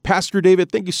Pastor David,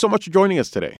 thank you so much for joining us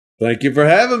today. Thank you for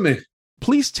having me.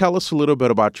 Please tell us a little bit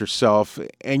about yourself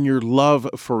and your love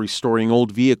for restoring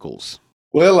old vehicles.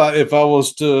 Well, if I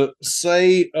was to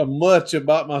say much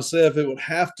about myself, it would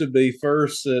have to be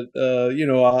first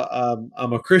that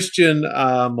I'm a Christian.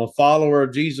 I'm a follower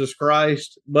of Jesus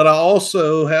Christ, but I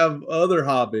also have other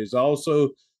hobbies. I also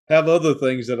have other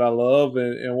things that I love,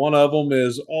 and one of them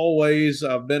is always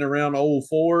I've been around old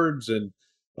Fords and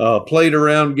played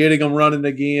around getting them running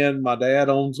again. My dad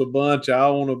owns a bunch. I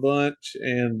own a bunch,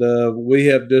 and we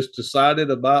have just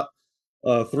decided about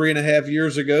 3.5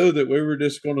 years ago that we were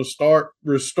just going to start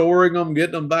restoring them,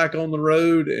 getting them back on the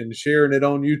road, and sharing it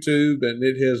on YouTube. And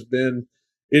it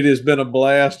has been a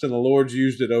blast, and the Lord's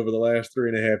used it over the last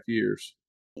 3.5 years.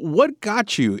 What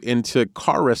got you into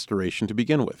car restoration to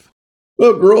begin with?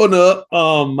 Well, growing up,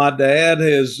 my dad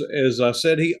has, as I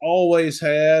said, he always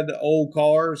had old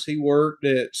cars. He worked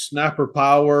at Snapper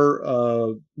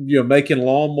Power, making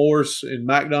lawnmowers in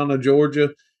McDonough, Georgia.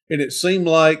 And it seemed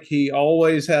like he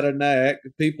always had a knack.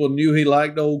 People knew he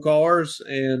liked old cars.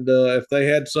 And if they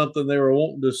had something they were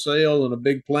wanting to sell in a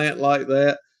big plant like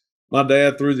that, my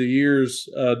dad, through the years,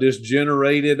 just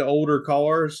generated older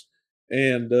cars.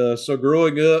 And so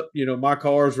growing up, my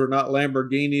cars were not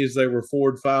Lamborghinis. They were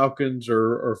Ford Falcons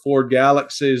or Ford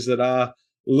Galaxies that I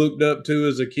looked up to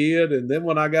as a kid. And then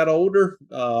when I got older,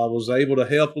 I was able to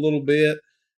help a little bit.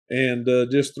 And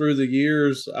just through the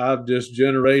years, I've just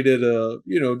generated,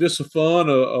 just a fun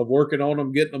of working on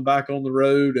them, getting them back on the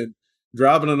road. And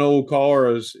driving an old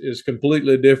car is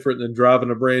completely different than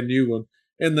driving a brand new one.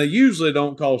 And they usually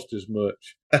don't cost as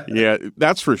much. Yeah,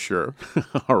 that's for sure.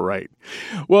 All right.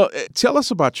 Well, tell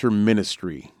us about your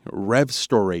ministry,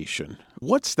 RevStoration.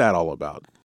 What's that all about?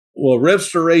 Well,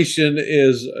 RevStoration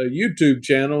is a YouTube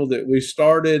channel that we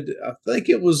started, I think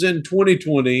it was in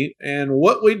 2020. And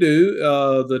what we do,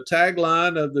 the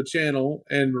tagline of the channel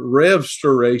and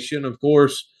RevStoration, of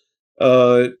course,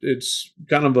 it's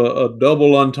kind of a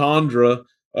double entendre.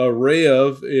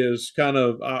 Rev is kind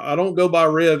of, I don't go by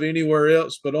Rev anywhere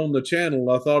else, but on the channel,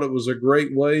 I thought it was a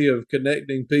great way of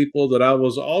connecting people that I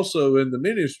was also in the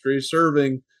ministry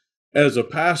serving as a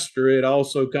pastor. It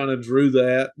also kind of drew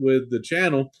that with the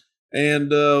channel.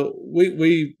 And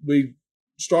we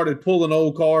started pulling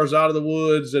old cars out of the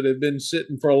woods that had been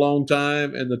sitting for a long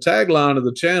time. And the tagline of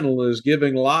the channel is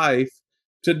giving life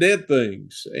to dead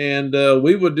things. And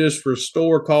we would just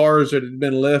restore cars that had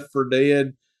been left for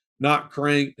dead, not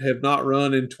cranked, have not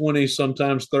run in 20,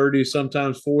 sometimes 30,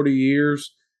 sometimes 40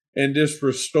 years, and just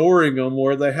restoring them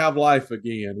where they have life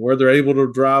again, where they're able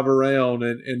to drive around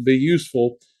and be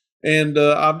useful. And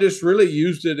I've just really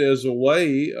used it as a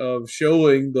way of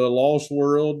showing the lost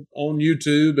world on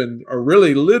YouTube and or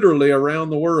really literally around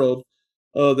the world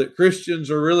that Christians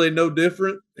are really no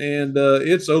different. And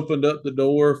it's opened up the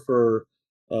door for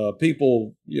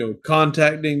people,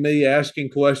 contacting me, asking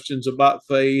questions about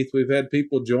faith. We've had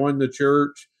people join the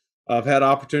church. I've had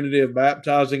opportunity of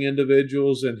baptizing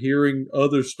individuals and hearing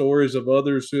other stories of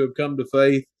others who have come to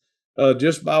faith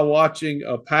just by watching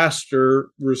a pastor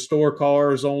restore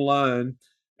cars online,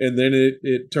 and then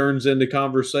it turns into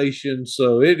conversation.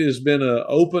 So it has been an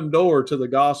open door to the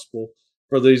gospel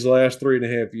for these last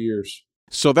 3.5 years.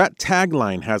 So that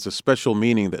tagline has a special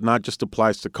meaning that not just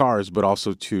applies to cars, but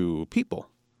also to people.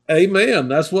 Amen.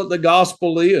 That's what the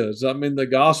gospel is. I mean, the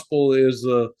gospel is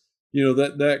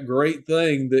that great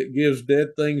thing that gives dead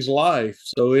things life.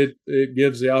 So it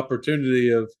gives the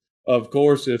opportunity of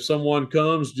course, if someone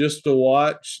comes just to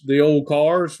watch the old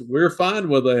cars, we're fine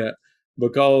with that,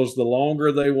 because the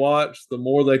longer they watch, the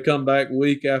more they come back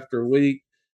week after week.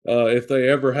 If they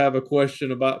ever have a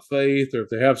question about faith, or if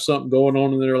they have something going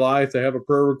on in their life, they have a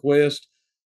prayer request,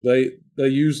 they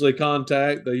usually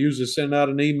send out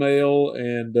an email,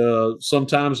 and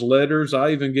sometimes letters.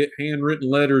 I even get handwritten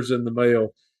letters in the mail,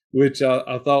 which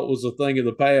I thought was a thing of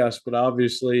the past, but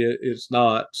obviously it's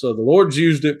not. So the Lord's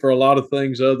used it for a lot of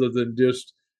things other than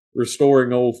just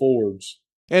restoring old Fords.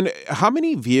 And how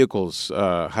many vehicles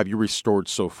have you restored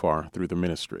so far through the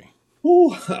ministry?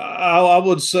 I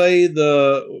would say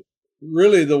the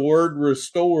word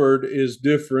restored is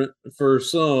different for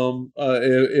some.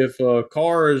 If a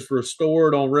car is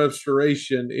restored on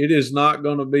RevStoration, it is not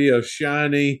going to be a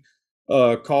shiny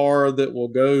car that will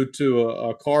go to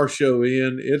a car show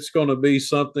in. It's going to be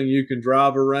something you can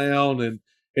drive around and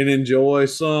enjoy.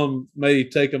 Some may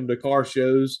take them to car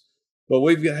shows, but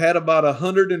we've had about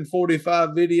 145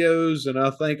 videos, and I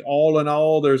think all in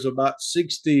all, there's about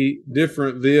 60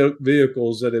 different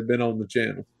vehicles that have been on the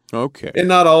channel. Okay. And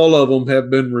not all of them have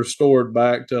been restored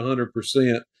back to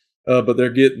 100%, but they're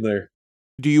getting there.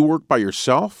 Do you work by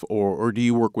yourself, or do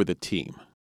you work with a team?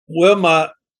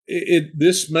 Well,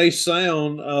 This may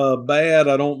sound bad.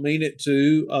 I don't mean it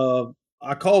to.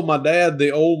 I call my dad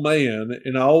the old man,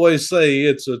 and I always say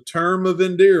it's a term of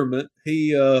endearment.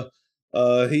 He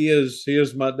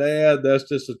is my dad. That's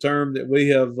just a term that we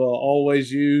have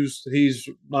always used. He's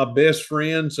my best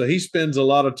friend, so he spends a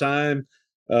lot of time.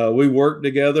 We work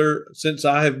together since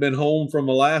I have been home from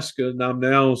Alaska, and I'm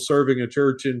now serving a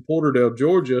church in Porterdale,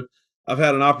 Georgia. I've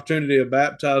had an opportunity of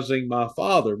baptizing my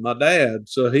father, my dad.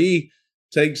 So he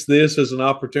takes this as an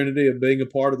opportunity of being a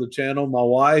part of the channel. My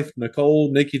wife,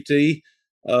 Nicole, Nikki T,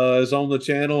 is on the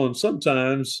channel, and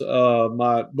sometimes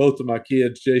my both of my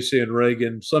kids, JC and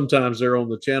Reagan, sometimes they're on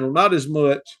the channel. Not as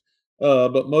much,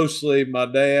 but mostly my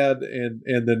dad and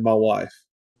then my wife.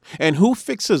 And who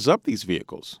fixes up these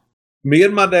vehicles? Me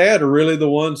and my dad are really the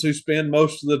ones who spend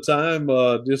most of the time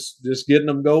just getting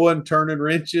them going, turning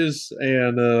wrenches,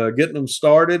 and getting them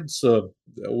started. So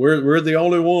we're the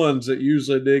only ones that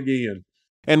usually dig in.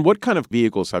 And what kind of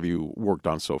vehicles have you worked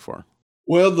on so far?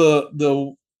 Well,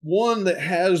 the one that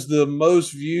has the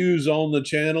most views on the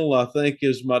channel, I think,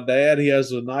 is my dad. He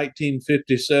has a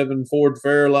 1957 Ford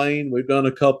Fairlane. We've done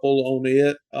a couple on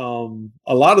it.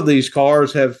 A lot of these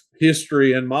cars have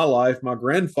history in my life. My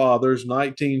grandfather's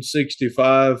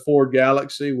 1965 Ford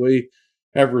Galaxy, we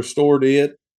have restored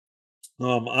it.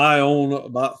 I own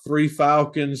about 3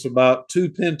 Falcons, about 2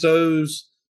 Pintos.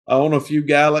 I own a few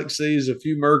Galaxies, a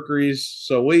few Mercuries.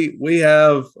 So we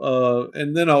have,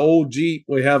 and then an old Jeep.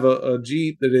 We have a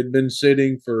Jeep that had been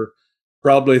sitting for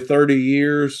probably 30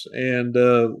 years, and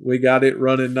we got it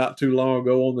running not too long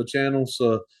ago on the channel.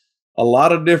 So a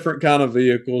lot of different kind of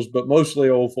vehicles, but mostly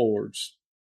old Fords.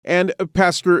 And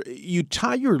Pastor, you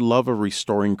tie your love of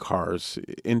restoring cars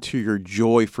into your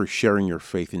joy for sharing your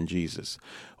faith in Jesus.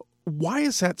 Why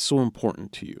is that so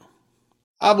important to you?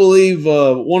 I believe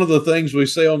one of the things we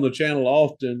say on the channel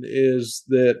often is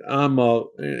that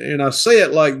and I say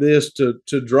it like this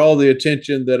to draw the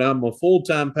attention that I'm a full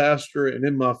time pastor, and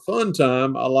in my fun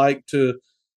time, I like to,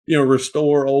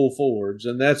 restore old Fords,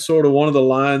 and that's sort of one of the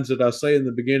lines that I say in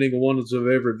the beginning of one of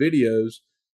every videos,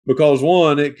 because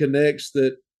one, it connects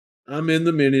that I'm in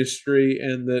the ministry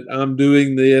and that I'm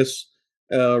doing this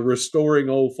restoring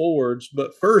old Fords.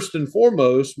 But first and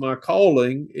foremost, my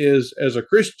calling is as a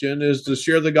Christian is to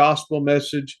share the gospel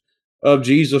message of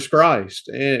Jesus Christ,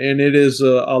 and it is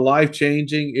a life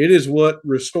changing. It is what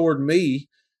restored me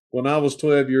when I was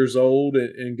 12 years old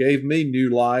and gave me new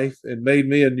life and made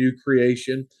me a new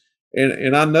creation.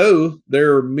 And I know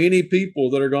there are many people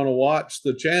that are going to watch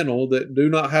the channel that do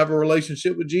not have a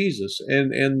relationship with Jesus,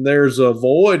 and there's a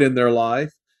void in their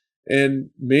life, and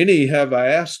many have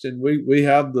asked, and we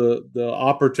have the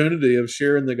opportunity of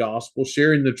sharing the gospel,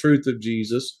 sharing the truth of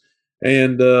Jesus.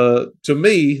 And to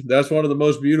me, that's one of the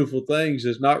most beautiful things,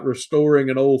 is not restoring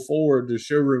an old Ford to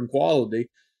showroom quality,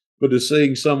 but to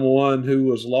seeing someone who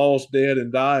was lost, dead,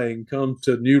 and dying come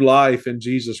to new life in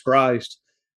Jesus Christ.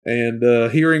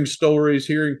 And hearing stories,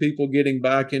 hearing people getting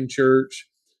back in church,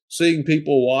 seeing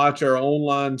people watch our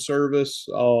online service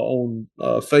on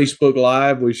Facebook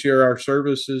Live. We share our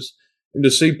services, and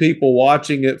to see people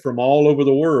watching it from all over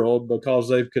the world because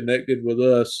they've connected with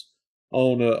us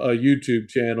on a YouTube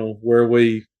channel where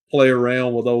we play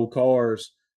around with old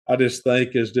cars. I just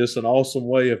think is just an awesome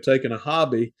way of taking a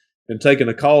hobby and taking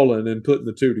a calling and putting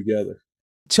the two together.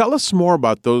 Tell us more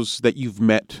about those that you've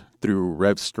met through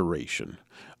RevStoration.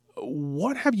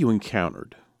 What have you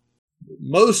encountered?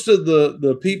 Most of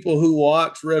the people who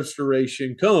watch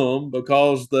RevStoration come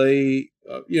because they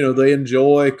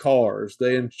enjoy cars,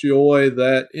 they enjoy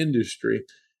that industry,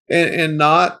 and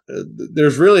not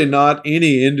there's really not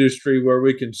any industry where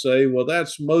we can say, well,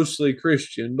 that's mostly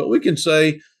Christian, but we can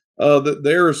say that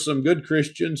there are some good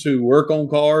Christians who work on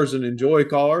cars and enjoy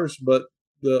cars, but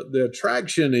the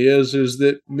attraction is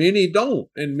that many don't,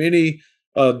 and many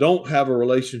don't have a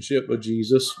relationship with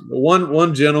Jesus.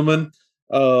 One gentleman,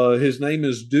 his name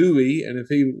is Dewey, and if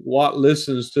he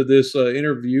listens to this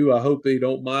interview, I hope he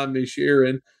don't mind me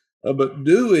sharing. But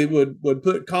Dewey would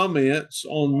put comments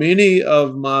on many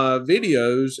of my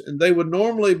videos, and they would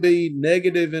normally be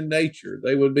negative in nature.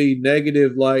 They would be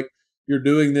negative, like, you're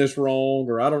doing this wrong,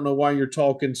 or I don't know why you're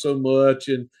talking so much,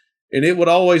 and it would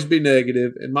always be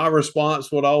negative. And my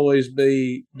response would always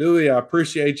be, Dewey, I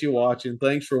appreciate you watching.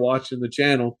 Thanks for watching the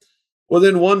channel. Well,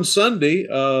 then one Sunday,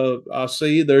 I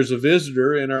see there's a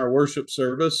visitor in our worship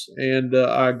service, and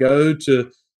I go to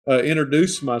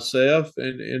introduce myself,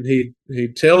 and he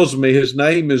tells me his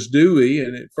name is Dewey,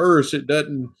 and at first it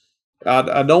doesn't,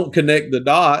 I don't connect the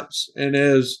dots, and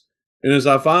as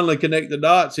I finally connect the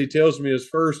dots, he tells me his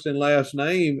first and last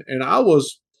name, and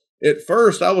at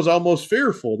first I was almost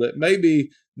fearful that maybe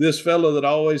this fellow that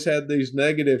always had these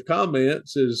negative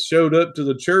comments has showed up to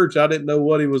the church. I didn't know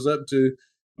what he was up to,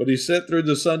 but he sat through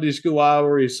the Sunday school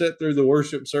hour, he sat through the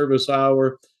worship service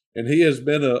hour, and he has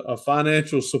been a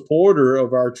financial supporter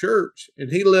of our church.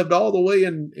 And he lived all the way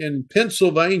in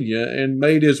Pennsylvania and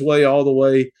made his way all the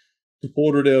way to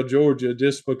Porterdale, Georgia,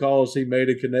 just because he made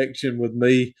a connection with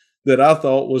me that I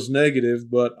thought was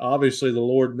negative, but obviously the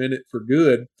Lord meant it for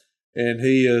good. And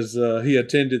he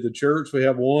attended the church. We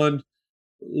have one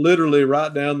literally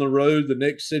right down the road, the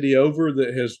next city over,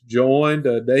 that has joined.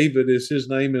 David is his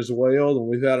name as well, and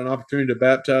we've had an opportunity to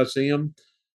baptize him.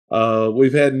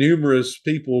 We've had numerous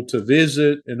people to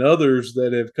visit and others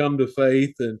that have come to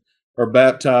faith and are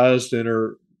baptized and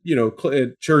are,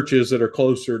 at churches that are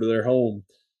closer to their home.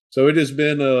 So it's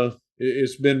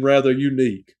been rather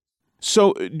unique.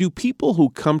 So, do people who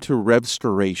come to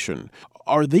RevStoration,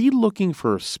 are they looking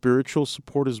for spiritual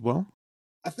support as well?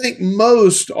 I think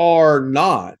most are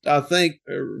not. I think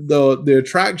the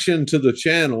attraction to the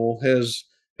channel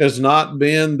has not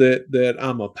been that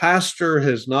I'm a pastor,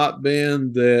 has not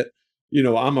been that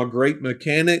I'm a great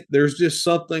mechanic. There's just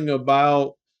something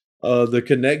about the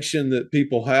connection that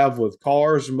people have with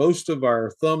cars. Most of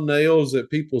our thumbnails that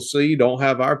people see don't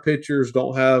have our pictures,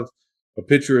 don't have a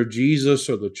picture of Jesus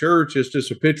or the church. It's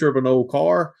just a picture of an old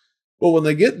car. Well, when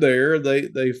they get there,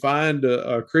 they find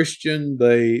a Christian.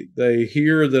 They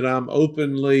hear that I'm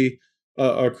openly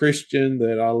a Christian,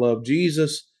 that I love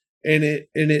Jesus, and it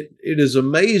is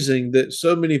amazing that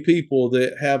so many people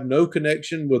that have no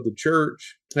connection with the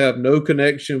church, have no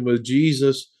connection with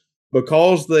Jesus,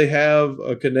 because they have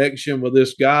a connection with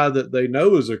this guy that they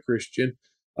know is a Christian.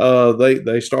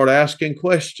 They start asking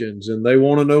questions, and they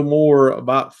want to know more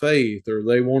about faith, or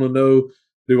they want to know,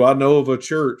 do I know of a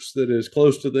church that is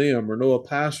close to them, or know a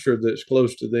pastor that's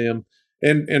close to them?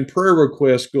 And prayer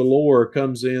requests galore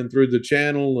comes in through the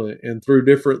channel and through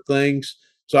different things.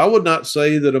 So I would not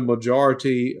say that a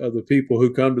majority of the people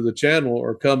who come to the channel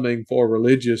are coming for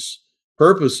religious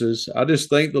purposes. I just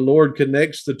think the Lord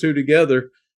connects the two together,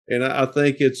 and I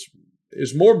think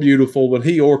it's more beautiful when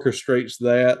He orchestrates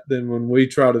that than when we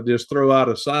try to just throw out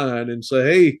a sign and say,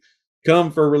 "Hey,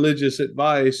 come for religious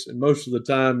advice." And most of the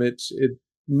time, it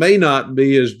may not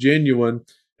be as genuine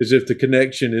as if the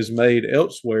connection is made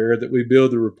elsewhere, that we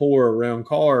build the rapport around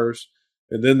cars,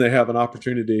 and then they have an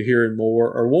opportunity of hearing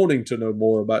more or wanting to know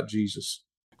more about Jesus.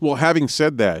 Well, having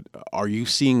said that, are you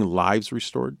seeing lives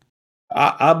restored?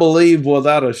 I believe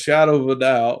without a shadow of a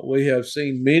doubt, we have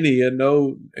seen many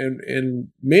and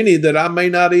many that I may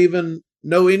not even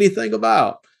know anything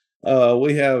about.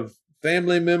 We have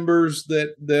family members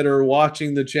that are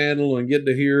watching the channel and get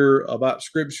to hear about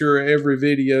Scripture every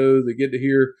video. They get to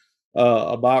hear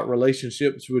about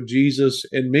relationships with Jesus,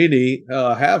 and many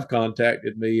have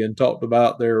contacted me and talked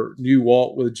about their new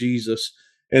walk with Jesus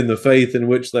and the faith in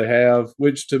which they have.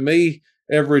 Which to me,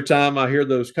 every time I hear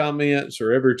those comments,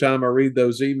 or every time I read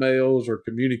those emails, or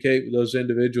communicate with those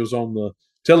individuals on the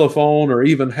telephone, or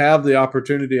even have the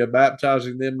opportunity of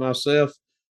baptizing them myself,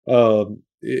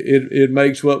 it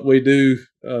makes what we do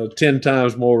 10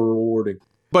 times more rewarding.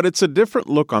 But it's a different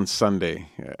look on Sunday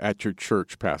at your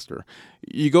church, Pastor.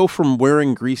 You go from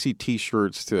wearing greasy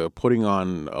T-shirts to putting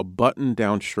on a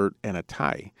button-down shirt and a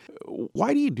tie.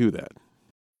 Why do you do that?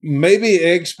 Maybe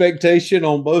expectation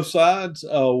on both sides.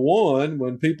 One,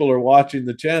 when people are watching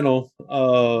the channel,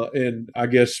 and I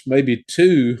guess maybe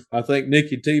two, I think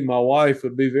Nikki T, my wife,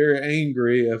 would be very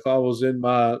angry if I was in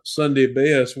my Sunday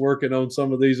best working on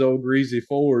some of these old greasy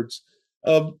Fords.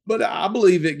 But I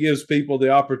believe it gives people the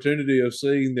opportunity of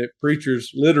seeing that preachers,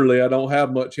 literally, I don't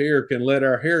have much hair, can let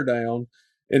our hair down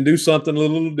and do something a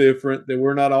little different, that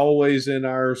we're not always in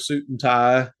our suit and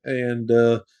tie, and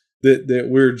that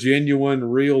we're genuine,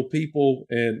 real people,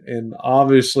 and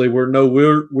obviously we're no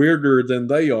weirder than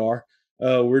they are.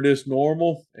 We're just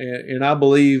normal, and I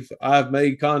believe I've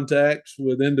made contacts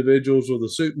with individuals with a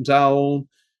suit and tie on,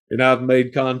 and I've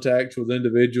made contacts with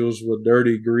individuals with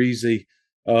dirty, greasy,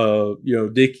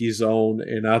 Dickies on,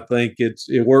 and I think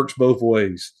it works both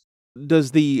ways.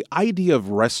 Does the idea of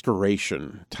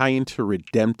restoration tie into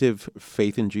redemptive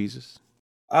faith in Jesus?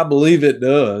 I believe it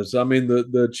does. I mean,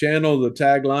 the channel, the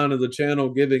tagline of the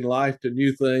channel, giving life to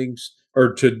new things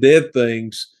or to dead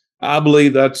things. I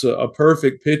believe that's a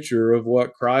perfect picture of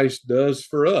what Christ does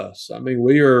for us. I mean,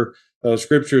 we are.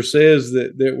 Scripture says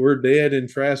that we're dead in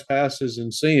trespasses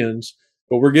and sins,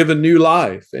 but we're given new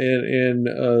life. And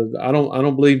I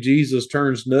don't believe Jesus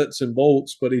turns nuts and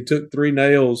bolts, but He took 3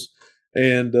 nails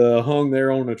and hung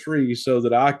there on a tree so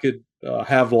that I could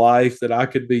have life, that I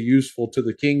could be useful to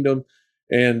the kingdom.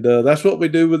 And that's what we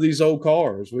do with these old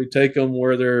cars. We take them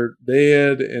where they're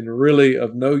dead and really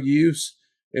of no use,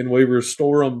 and we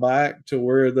restore them back to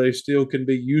where they still can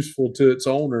be useful to its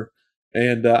owner.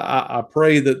 And I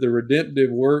pray that the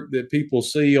redemptive work that people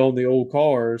see on the old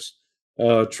cars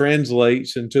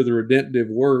translates into the redemptive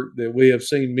work that we have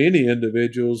seen many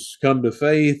individuals come to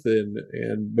faith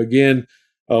and begin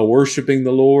worshiping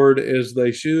the Lord as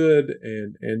they should.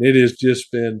 And it has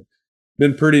just been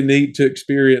pretty neat to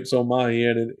experience on my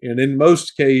end. And in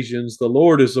most occasions, the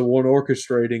Lord is the one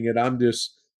orchestrating it. I'm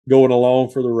just going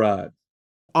along for the ride.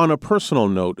 On a personal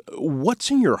note, what's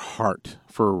in your heart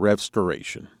for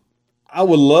RevStoration? I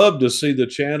would love to see the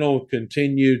channel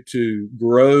continue to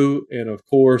grow. And of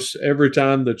course, every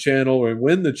time the channel and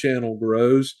when the channel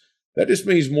grows, that just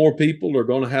means more people are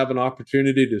going to have an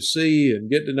opportunity to see and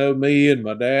get to know me and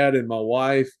my dad and my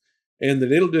wife. And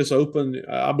that it'll just open,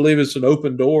 I believe it's an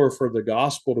open door for the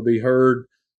gospel to be heard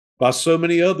by so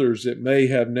many others that may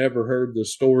have never heard the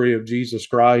story of Jesus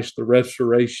Christ, the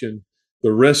restoration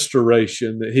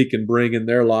that he can bring in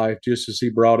their life, just as he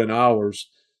brought in ours.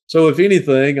 So, if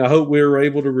anything, I hope we were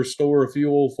able to restore a few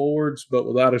old Fords, but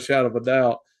without a shadow of a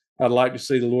doubt, I'd like to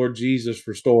see the Lord Jesus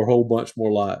restore a whole bunch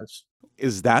more lives.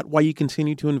 Is that why you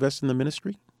continue to invest in the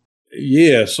ministry?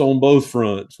 Yes, on both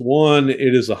fronts. One,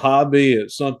 it is a hobby.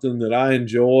 It's something that I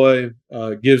enjoy.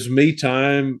 Gives me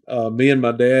time, me and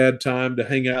my dad, time to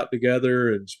hang out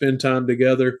together and spend time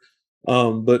together.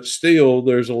 But still,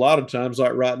 there's a lot of times,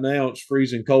 like right now, it's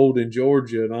freezing cold in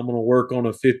Georgia, and I'm going to work on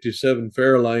a 57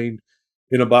 Fairlane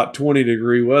in about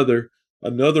 20-degree weather.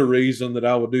 Another reason that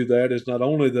I would do that is not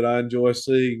only that I enjoy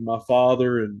seeing my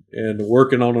father and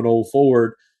working on an old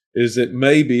Ford, is that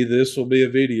maybe this will be a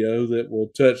video that will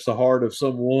touch the heart of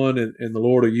someone, and the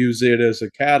Lord will use it as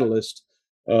a catalyst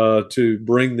to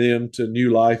bring them to new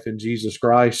life in Jesus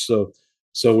Christ.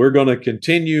 So we're going to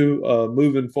continue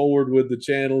moving forward with the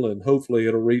channel, and hopefully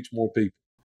it'll reach more people.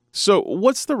 So,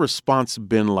 what's the response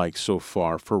been like so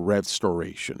far for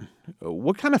RevStoration?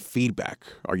 What kind of feedback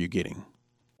are you getting?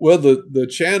 Well, the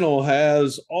channel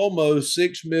has almost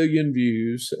 6 million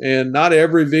views, and not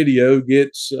every video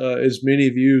gets as many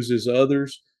views as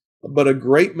others, but a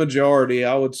great majority,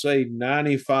 I would say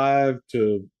 95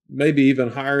 to maybe even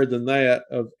higher than that,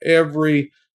 of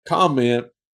every comment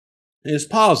is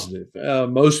positive.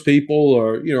 Most people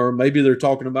are, or maybe they're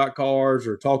talking about cars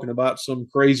or talking about some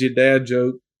crazy dad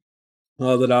joke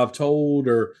that I've told,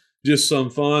 or just some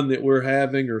fun that we're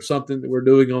having, or something that we're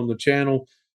doing on the channel.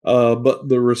 But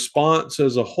the response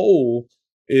as a whole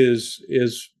is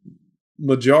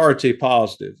majority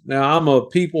positive. Now, I'm a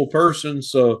people person,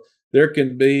 so there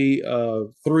can be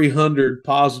 300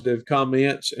 positive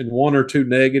comments and one or two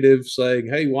negatives saying,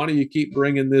 "Hey, why do you keep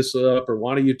bringing this up?" or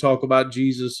 "Why do you talk about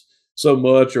Jesus so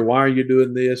much?" or "Why are you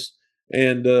doing this?"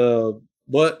 And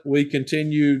but we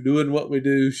continue doing what we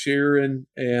do, sharing,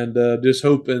 and just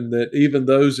hoping that even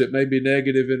those that may be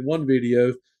negative in one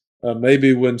video,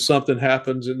 maybe when something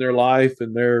happens in their life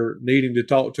and they're needing to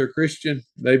talk to a Christian,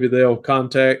 maybe they'll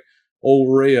contact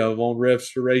old Rev on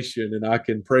RevStoration, and I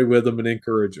can pray with them and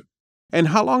encourage them. And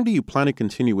how long do you plan to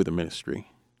continue with the ministry?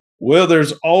 Well,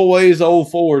 there's always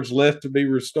old Fords left to be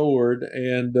restored,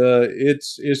 and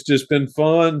it's just been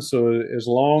fun. So as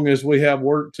long as we have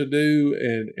work to do,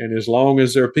 and as long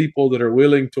as there are people that are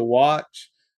willing to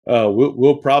watch,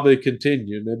 we'll probably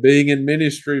continue. Now, being in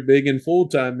ministry, being in full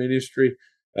time ministry,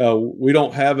 we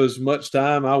don't have as much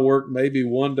time. I work maybe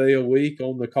one day a week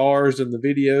on the cars and the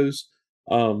videos.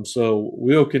 So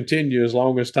we'll continue as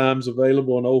long as time's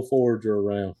available and old Fords are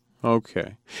around.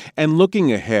 Okay. And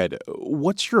looking ahead,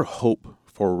 what's your hope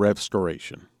for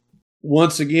RevStoration?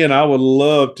 Once again, I would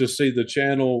love to see the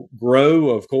channel grow.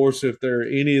 Of course, if there are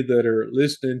any that are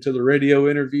listening to the radio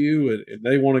interview and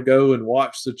they want to go and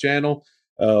watch the channel,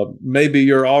 maybe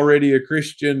you're already a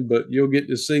Christian, but you'll get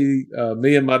to see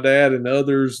me and my dad and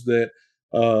others that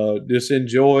just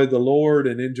enjoy the Lord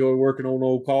and enjoy working on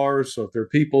old cars. So if there are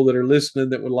people that are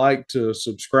listening that would like to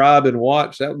subscribe and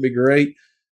watch, that would be great.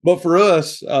 But for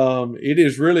us, it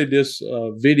is really just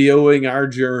videoing our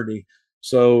journey.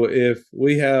 So if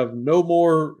we have no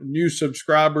more new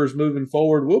subscribers moving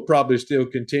forward, we'll probably still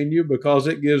continue, because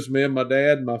it gives me and my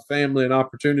dad and my family an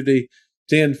opportunity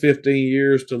 10, 15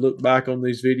 years to look back on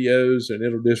these videos, and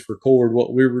it'll just record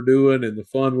what we were doing and the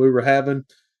fun we were having.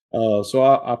 So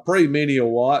I pray many will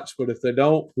watch, but if they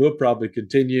don't, we'll probably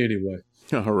continue anyway.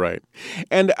 All right.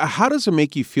 And how does it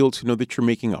make you feel to know that you're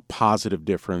making a positive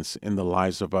difference in the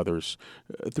lives of others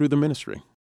through the ministry?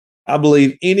 I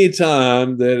believe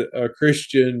anytime that a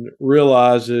Christian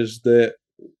realizes that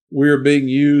we're being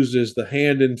used as the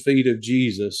hand and feet of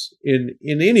Jesus in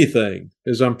anything,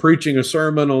 as I'm preaching a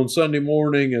sermon on Sunday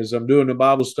morning, as I'm doing a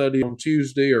Bible study on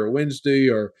Tuesday or Wednesday,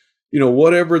 or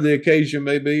whatever the occasion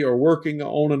may be, or working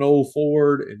on an old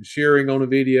Ford and sharing on a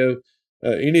video.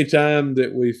 Anytime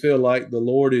that we feel like the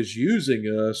Lord is using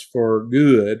us for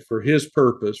good, for His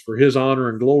purpose, for His honor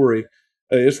and glory,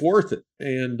 it's worth it.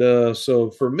 And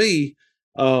so for me,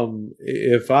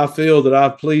 if I feel that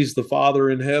I've pleased the Father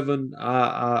in heaven,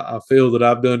 I feel that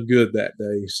I've done good that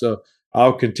day. So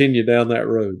I'll continue down that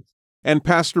road. And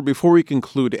Pastor, before we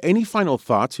conclude, any final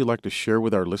thoughts you'd like to share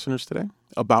with our listeners today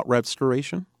about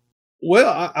RevStoration?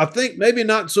 Well, I think maybe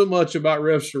not so much about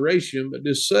restoration, but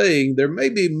just saying there may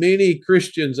be many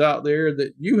Christians out there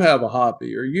that you have a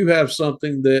hobby or you have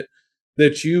something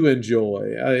that you enjoy.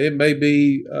 It may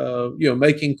be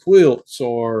making quilts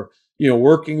or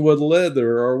working with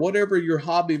leather or whatever your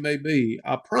hobby may be.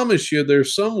 I promise you,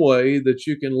 there's some way that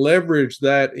you can leverage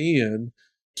that in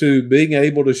to being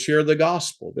able to share the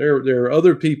gospel. There are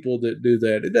other people that do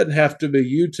that. It doesn't have to be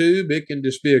YouTube. It can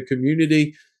just be a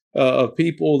community of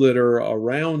people that are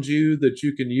around you that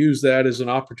you can use that as an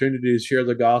opportunity to share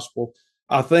the gospel.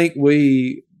 I think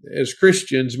we, as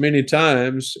Christians, many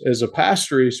times, as a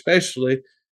pastor especially,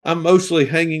 I'm mostly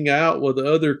hanging out with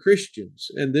other Christians.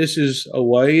 And this is a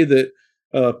way that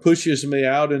pushes me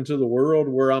out into the world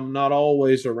where I'm not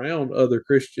always around other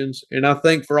Christians. And I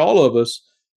think for all of us,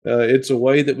 it's a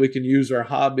way that we can use our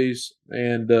hobbies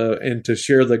and to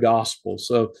share the gospel.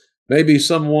 So maybe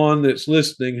someone that's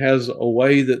listening has a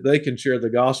way that they can share the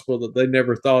gospel that they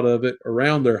never thought of it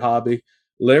around their hobby.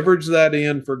 Leverage that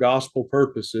in for gospel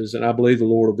purposes, and I believe the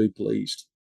Lord will be pleased.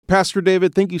 Pastor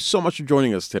David, thank you so much for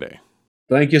joining us today.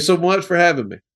 Thank you so much for having me.